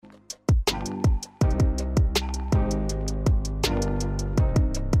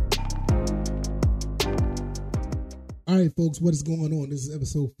All right, folks, what is going on? This is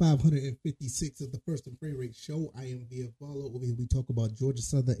episode 556 of the First and Frame Rate Show. I am Via Follow. Over here, we talk about Georgia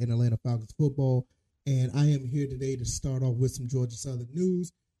Southern and Atlanta Falcons football. And I am here today to start off with some Georgia Southern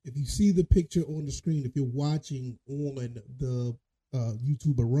news. If you see the picture on the screen, if you're watching on the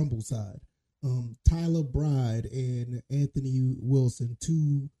YouTube or Rumble side, Tyler Bride and Anthony Wilson,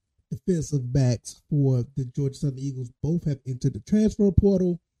 two defensive backs for the Georgia Southern Eagles, both have entered the transfer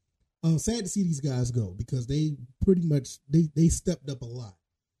portal. Sad to see these guys go because they pretty much they stepped up a lot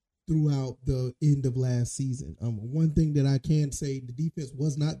throughout the end of last season. One thing that I can say, the defense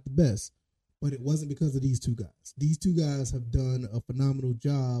was not the best, but it wasn't because of these two guys. These two guys have done a phenomenal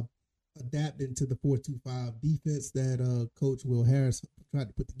job adapting to the 4-2-5 defense that Coach Will Harris tried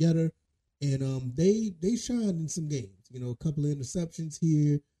to put together, and they shined in some games. You know, a couple of interceptions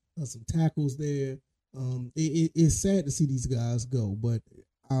here, some tackles there. It's sad to see these guys go, but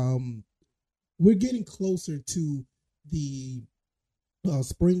we're getting closer to the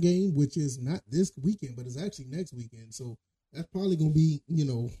spring game, which is not this weekend, but it's actually next weekend. So that's probably going to be,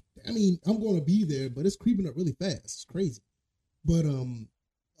 I'm going to be there, but it's creeping up really fast. It's crazy. But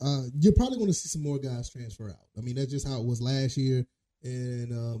you're probably going to see some more guys transfer out. I mean, that's just how it was last year,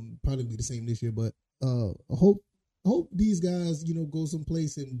 and probably be the same this year. But I hope these guys, go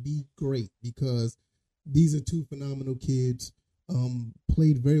someplace and be great, because these are two phenomenal kids.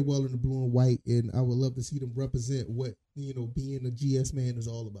 Played very well in the blue and white, and I would love to see them represent what, being a GS man is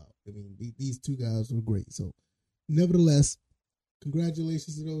all about. I mean, these two guys were great. So, nevertheless,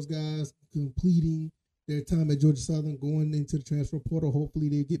 congratulations to those guys completing their time at Georgia Southern, going into the transfer portal. Hopefully,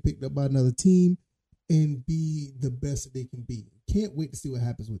 they get picked up by another team and be the best that they can be. Can't wait to see what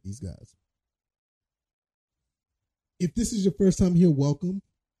happens with these guys. If this is your first time here, welcome.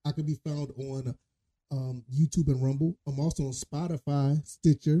 I can be found on YouTube and Rumble. I'm also on Spotify,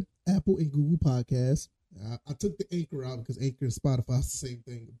 Stitcher, Apple, and Google Podcasts. I took the Anchor out because Anchor and Spotify is the same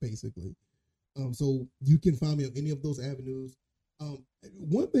thing, basically. So you can find me on any of those avenues.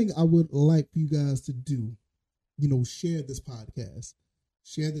 One thing I would like for you guys to do, share this podcast.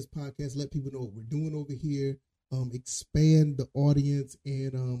 Share this podcast. Let people know what we're doing over here. Expand the audience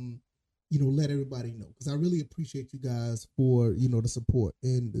and, let everybody know. Because I really appreciate you guys for, the support.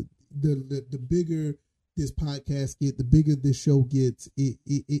 And the bigger this podcast gets, the bigger this show gets,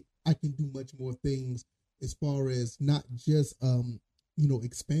 I can do much more things as far as not just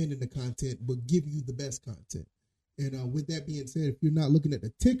expanding the content, but give you the best content. And with that being said, if you're not looking at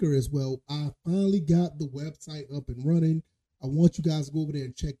the ticker as well, I finally got the website up and running. I want you guys to go over there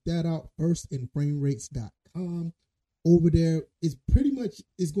and check that out, firstandframerates.com. Over there, it's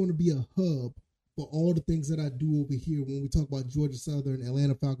going to be a hub for all the things that I do over here. When we talk about Georgia Southern,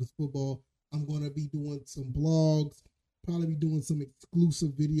 Atlanta Falcons football, I'm going to be doing some blogs, probably be doing some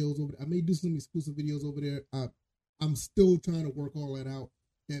exclusive videos over there. I may do some exclusive videos over there. I'm still trying to work all that out.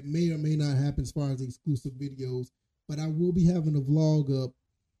 That may or may not happen as far as exclusive videos, but I will be having a vlog up.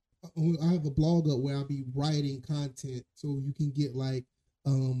 I have a blog up where I'll be writing content, so you can get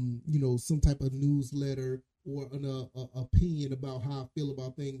some type of newsletter or an opinion about how I feel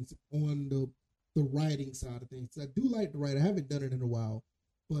about things on the writing side of things. I do like to write. I haven't done it in a while,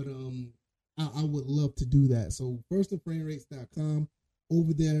 but I would love to do that. So firstandframerates.com.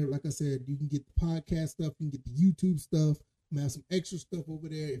 Over there, like I said, you can get the podcast stuff, you can get the YouTube stuff. I'm gonna have some extra stuff over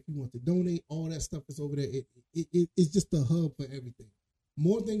there. If you want to donate, all that stuff is over there. It's just a hub for everything.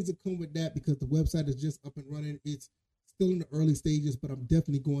 More things that come with that because the website is just up and running. It's still in the early stages, but I'm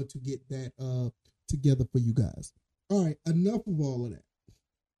definitely going to get that together for you guys. All right, enough of all of that.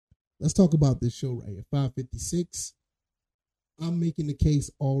 Let's talk about this show right here, 556. I'm making the case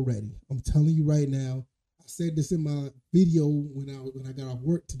already. I'm telling you right now. I said this in my video when I got off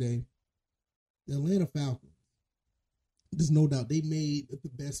work today. The Atlanta Falcons, there's no doubt they made the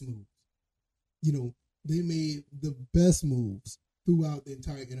best moves. They made the best moves throughout the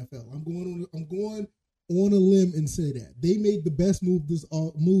entire NFL. I'm going on a limb and say that they made the best moves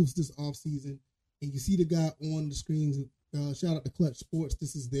this offseason. And you see the guy on the screens. Shout out to Clutch Sports.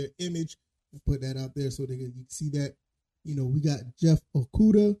 This is their image. I put that out there so you can see that. We got Jeff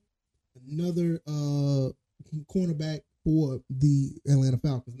Okudah, another cornerback for the Atlanta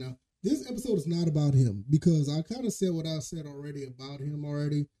Falcons. Now, this episode is not about him because I kind of said what I said already about him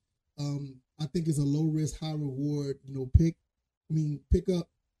already. I think it's a low risk, high reward, pick up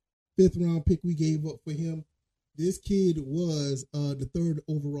 5th round pick we gave up for him. This kid was the 3rd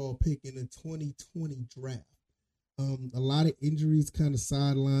overall pick in the 2020 draft. A lot of injuries kind of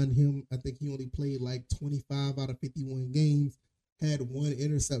sidelined him. I think he only played like 25 out of 51 games. Had one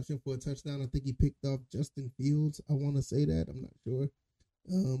interception for a touchdown. I think he picked off Justin Fields. I want to say that. I'm not sure.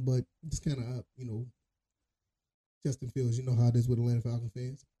 But it's kind of, Justin Fields. You know how it is with Atlanta Falcons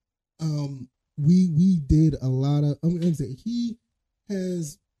fans. We did a lot of. Like I said, he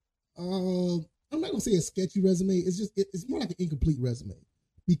has. I'm not gonna say a sketchy resume. It's just it's more like an incomplete resume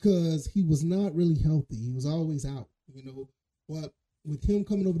because he was not really healthy. He was always out. But with him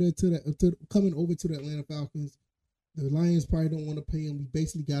coming over there to the Atlanta Falcons, the Lions probably don't want to pay him. We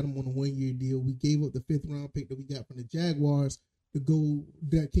basically got him on a 1-year deal. We gave up the 5th-round pick that we got from the Jaguars to go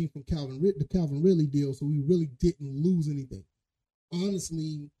that came from the Calvin Ridley deal. So we really didn't lose anything.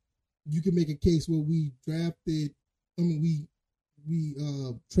 Honestly, you can make a case where we drafted. We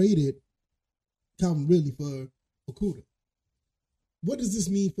traded Calvin Ridley for Okudah. What does this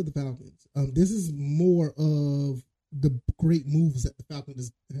mean for the Falcons? This is more of the great moves that the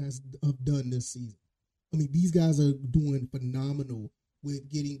Falcons has done this season. These guys are doing phenomenal with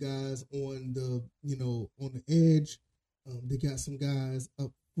getting guys on the edge. They got some guys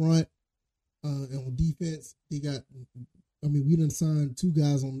up front and on defense. They got. We done signed 2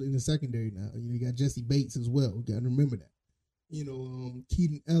 guys in the secondary now. You got Jesse Bates as well. You got to remember that.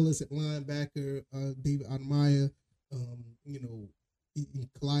 Keaton Ellis at linebacker, David Admire,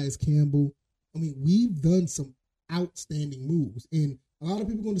 Calais Campbell. We've done some outstanding moves. And a lot of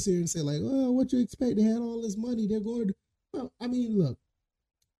people are going to sit here and say, like, oh, what you expect? They had all this money. They're going to. Well, look.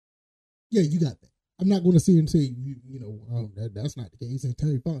 Yeah, you got that. I'm not going to sit here and say, that's not the case. And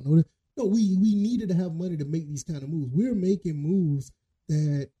Terry Font. No, we needed to have money to make these kind of moves. We're making moves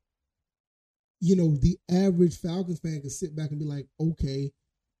that, the average Falcons fan can sit back and be like, okay,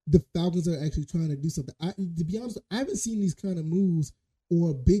 the Falcons are actually trying to do something. To be honest, I haven't seen these kind of moves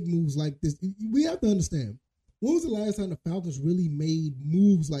or big moves like this. We have to understand, when was the last time the Falcons really made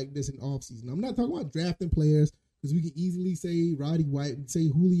moves like this in offseason? I'm not talking about drafting players because we can easily say Roddy White, we can say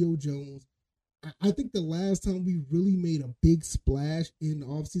Julio Jones. I think the last time we really made a big splash in the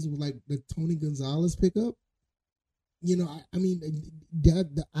offseason was like the Tony Gonzalez pickup. I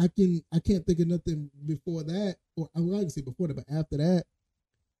can't think of nothing before that, or I would like to say before that, but after that,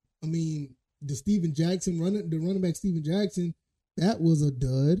 the Steven Jackson running back Steven Jackson, that was a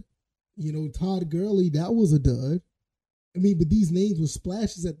dud. Todd Gurley, that was a dud. But these names were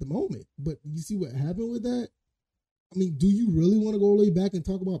splashes at the moment. But you see what happened with that? Do you really want to go all the way back and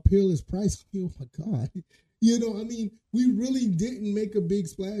talk about Peerless Price? Oh my God. We really didn't make a big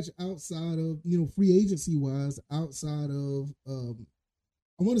splash outside of, free agency wise, outside of,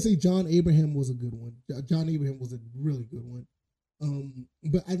 I want to say John Abraham was a good one. John Abraham was a really good one.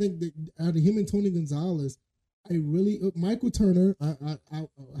 But I think that out of him and Tony Gonzalez, Michael Turner,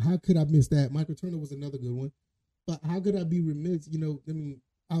 how could I miss that? Michael Turner was another good one. But how could I be remiss,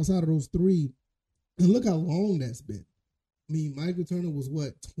 outside of those 3, and look how long that's been. Michael Turner was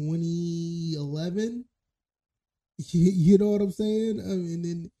what, 2011? You know what I'm saying? And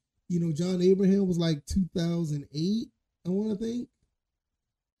then, John Abraham was like 2008, I want to think.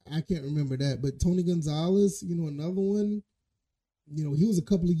 I can't remember that. But Tony Gonzalez, another one, he was a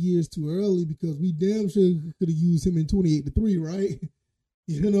couple of years too early because we damn sure could have used him in 28-3, right?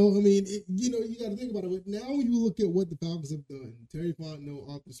 You got to think about it. But now when you look at what the Falcons have done, Terry Fontenot,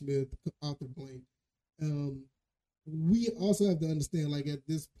 Arthur Smith, Arthur Blank, we also have to understand, like, at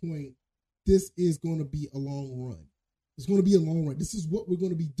this point, this is going to be a long run. It's going to be a long run. This is what we're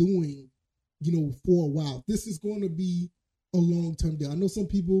going to be doing, for a while. This is going to be a long-term deal. I know some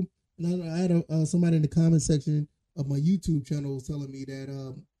people, and I had somebody in the comment section of my YouTube channel was telling me that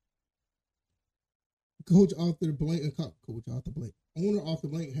owner Arthur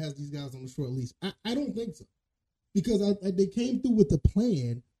Blank has these guys on the short leash. I don't think so, because they came through with a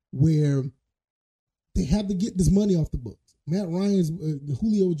plan where they have to get this money off the books. Matt Ryan's,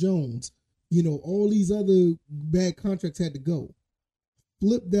 Julio Jones, all these other bad contracts had to go.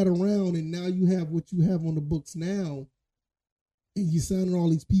 Flip that around, and now you have what you have on the books now, and you're signing all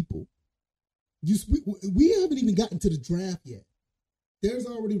these people. We haven't even gotten to the draft yet. There's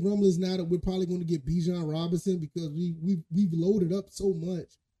already rumblings now that we're probably going to get Bijan Robinson because we've loaded up so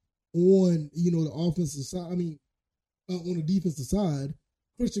much on the offensive side. On the defensive side.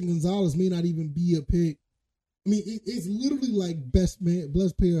 Christian Gonzalez may not even be a pick. It's literally like best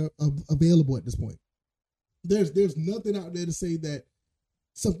player available at this point. There's nothing out there to say that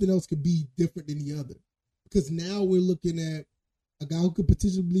something else could be different than the other. Because now we're looking at a guy who could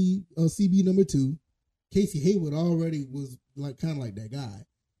potentially be CB number 2. Casey Hayward already was kind of like that guy.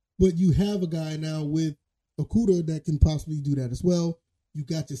 But you have a guy now with Okudah that can possibly do that as well. You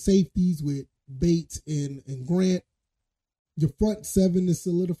got your safeties with Bates and Grant. Your front 7 is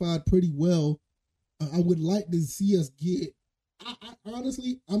solidified pretty well. I would like to see us get.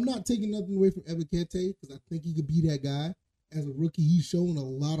 Honestly, I'm not taking nothing away from Evan Kente because I think he could be that guy. As a rookie, he's shown a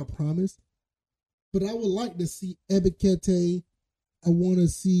lot of promise. But I would like to see Ebikete. I want to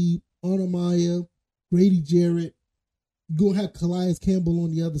see Anamaya, Grady Jarrett. You're going to have Calais Campbell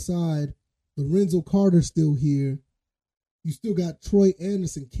on the other side. Lorenzo Carter still here. You still got Troy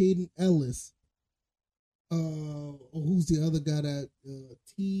Anderson, Caden Ellis. Who's the other guy that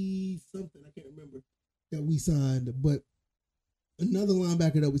T something, I can't remember, that we signed, but another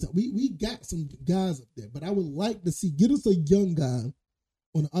linebacker that we signed. We got some guys up there, but I would like to see, get us a young guy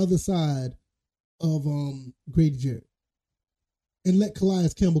on the other side of Grady Jarrett, and let Calais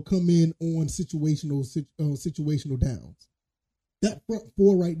Campbell come in on situational downs. That front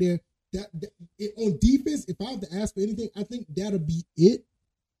four right there, on defense, if I have to ask for anything, I think that'll be it.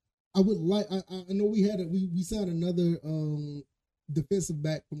 I would like. I know we signed another defensive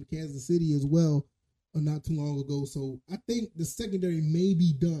back from Kansas City as well, not too long ago. So I think the secondary may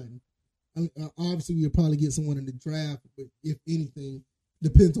be done. Obviously, we'll probably get someone in the draft, but if anything,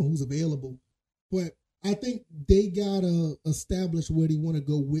 depends on who's available. But I think they gotta establish where they want to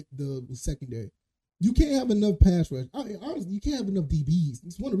go with the secondary. You can't have enough pass rush. Honestly, you can't have enough DBs.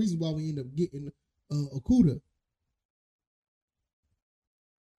 It's one of the reasons why we end up getting Okuda.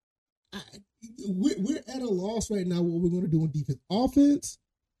 We're at a loss right now. What we're going to do on defense, offense.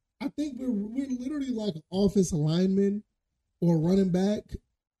 I think we're literally like an offensive lineman or running back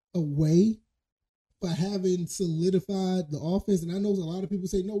away for having solidified the offense. And I know a lot of people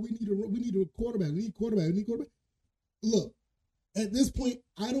say, no, we need a quarterback. We need quarterback. Look, at this point,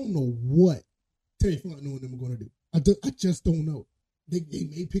 I don't know what Terry Fontenot and them are going to do. I just don't know. They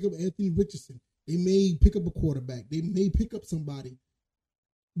may pick up Anthony Richardson. They may pick up a quarterback. They may pick up somebody.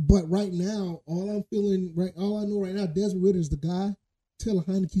 But right now, all I know right now, Desmond Ridder is the guy. Taylor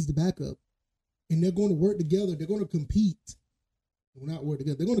Heineke's the backup. And they're going to work together. They're going to compete. Well, not work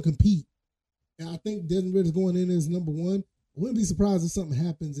together. They're going to compete. And I think Desmond Ridder's going in as number one. I wouldn't be surprised if something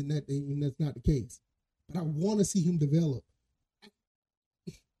happens and that's not the case. But I want to see him develop.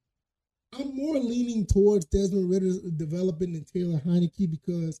 I'm more leaning towards Desmond Ridder developing than Taylor Heineke,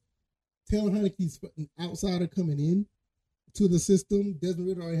 because Taylor Heineke's an outsider coming in to the system. Desmond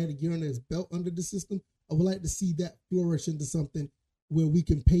Ridder already had a year on his belt under the system. I would like to see that flourish into something where we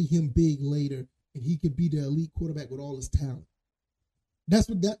can pay him big later and he could be the elite quarterback with all his talent. That's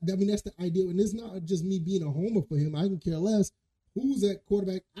the ideal. And it's not just me being a homer for him. I can care less who's at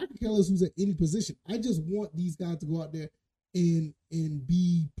quarterback. I can care less who's at any position. I just want these guys to go out there and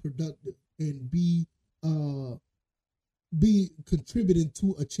be productive and be contributing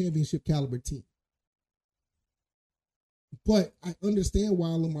to a championship caliber team. But I understand why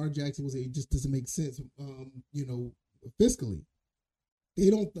Lamar Jackson was. It just doesn't make sense, fiscally. They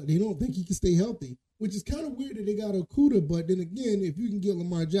don't think he can stay healthy, which is kind of weird that they got Okuda. But then again, if you can get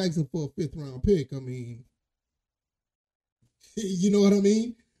Lamar Jackson for a 5th round pick, I mean, you know what I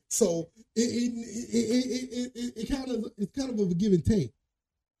mean. So it's kind of a give and take.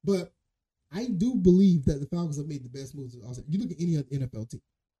 But I do believe that the Falcons have made the best moves. You look at any other NFL team.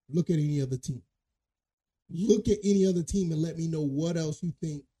 Look at any other team. Look at any other team and let me know who else you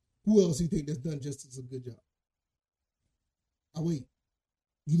think that's done just as a good job. Wait.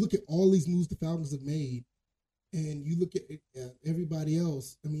 You look at all these moves the Falcons have made, and you look at everybody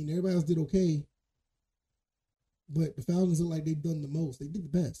else. I mean, everybody else did okay, but the Falcons look like they've done the most. They did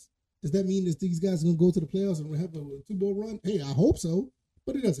the best. Does that mean that these guys are going to go to the playoffs and have a Super Bowl run? Hey, I hope so,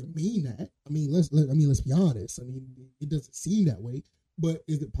 but it doesn't mean that. I mean, let's be honest. I mean, it doesn't seem that way. But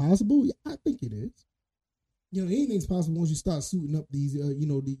is it possible? Yeah, I think it is. Anything's possible once you start suiting up these,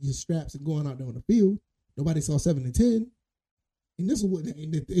 these straps and going out there on the field. Nobody saw 7-10. And this is what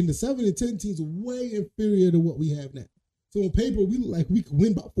in the 7-10 teams are way inferior to what we have now. So on paper, we look like we could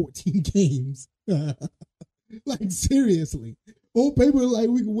win about 14 games. Like seriously, on paper, like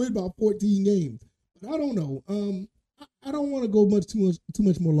we could win about 14 games. But I don't know. I don't want to go too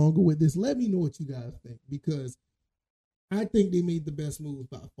much more longer with this. Let me know what you guys think, because I think they made the best moves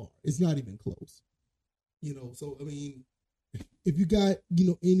by far. It's not even close. So I mean, if you got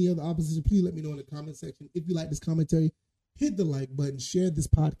any other opposition, please let me know in the comment section. If you like this commentary, hit the like button, share this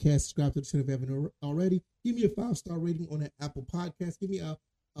podcast, subscribe to the channel if you haven't already. Give me a 5-star rating on that Apple Podcast. Give me a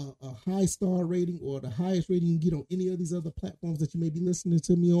high star rating or the highest rating you can get on any of these other platforms that you may be listening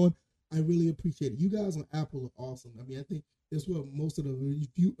to me on. I really appreciate it. You guys on Apple are awesome. I mean, I think that's where most of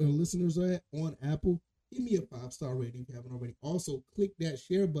the listeners are at, on Apple. Give me a 5-star rating if you haven't already. Also, click that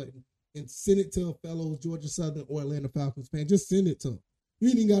share button and send it to a fellow Georgia Southern or Atlanta Falcons fan. Just send it to them. You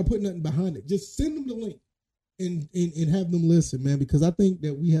ain't even got to put nothing behind it. Just send them the link and have them listen, man, because I think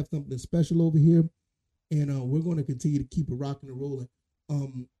that we have something special over here, and we're going to continue to keep it rocking and rolling.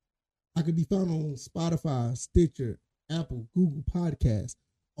 I could be found on Spotify, Stitcher, Apple, Google Podcasts,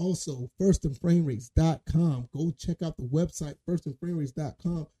 Also, firstandframerates.com. Go check out the website,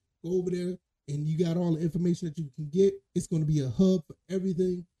 firstandframerates.com. Go over there, and you got all the information that you can get. It's going to be a hub for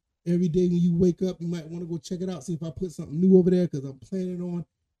everything. Every day when you wake up, you might want to go check it out, see if I put something new over there, because I'm planning on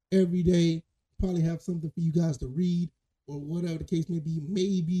every day probably have something for you guys to read or whatever the case may be.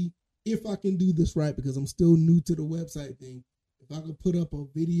 Maybe if I can do this right, because I'm still new to the website thing, if I could put up a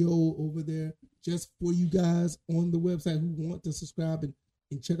video over there just for you guys on the website who want to subscribe and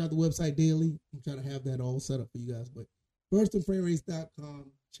check out the website daily, I'm trying to have that all set up for you guys. But firstandframerates.com,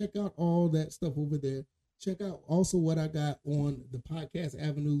 check out all that stuff over there. Check out also what I got on the podcast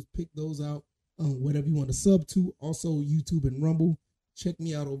avenues. Pick those out, whatever you want to sub to. Also, YouTube and Rumble. Check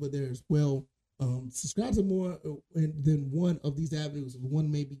me out over there as well. Subscribe to more than one of these avenues.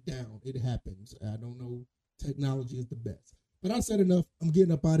 One may be down. It happens. I don't know. Technology is the best. But I said enough. I'm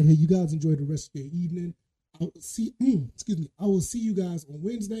getting up out of here. You guys enjoy the rest of your evening. I will see you guys on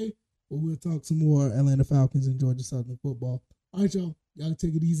Wednesday, where we'll talk some more Atlanta Falcons and Georgia Southern football. All right, y'all. Y'all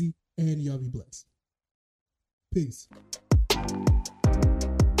take it easy, and y'all be blessed. Peace.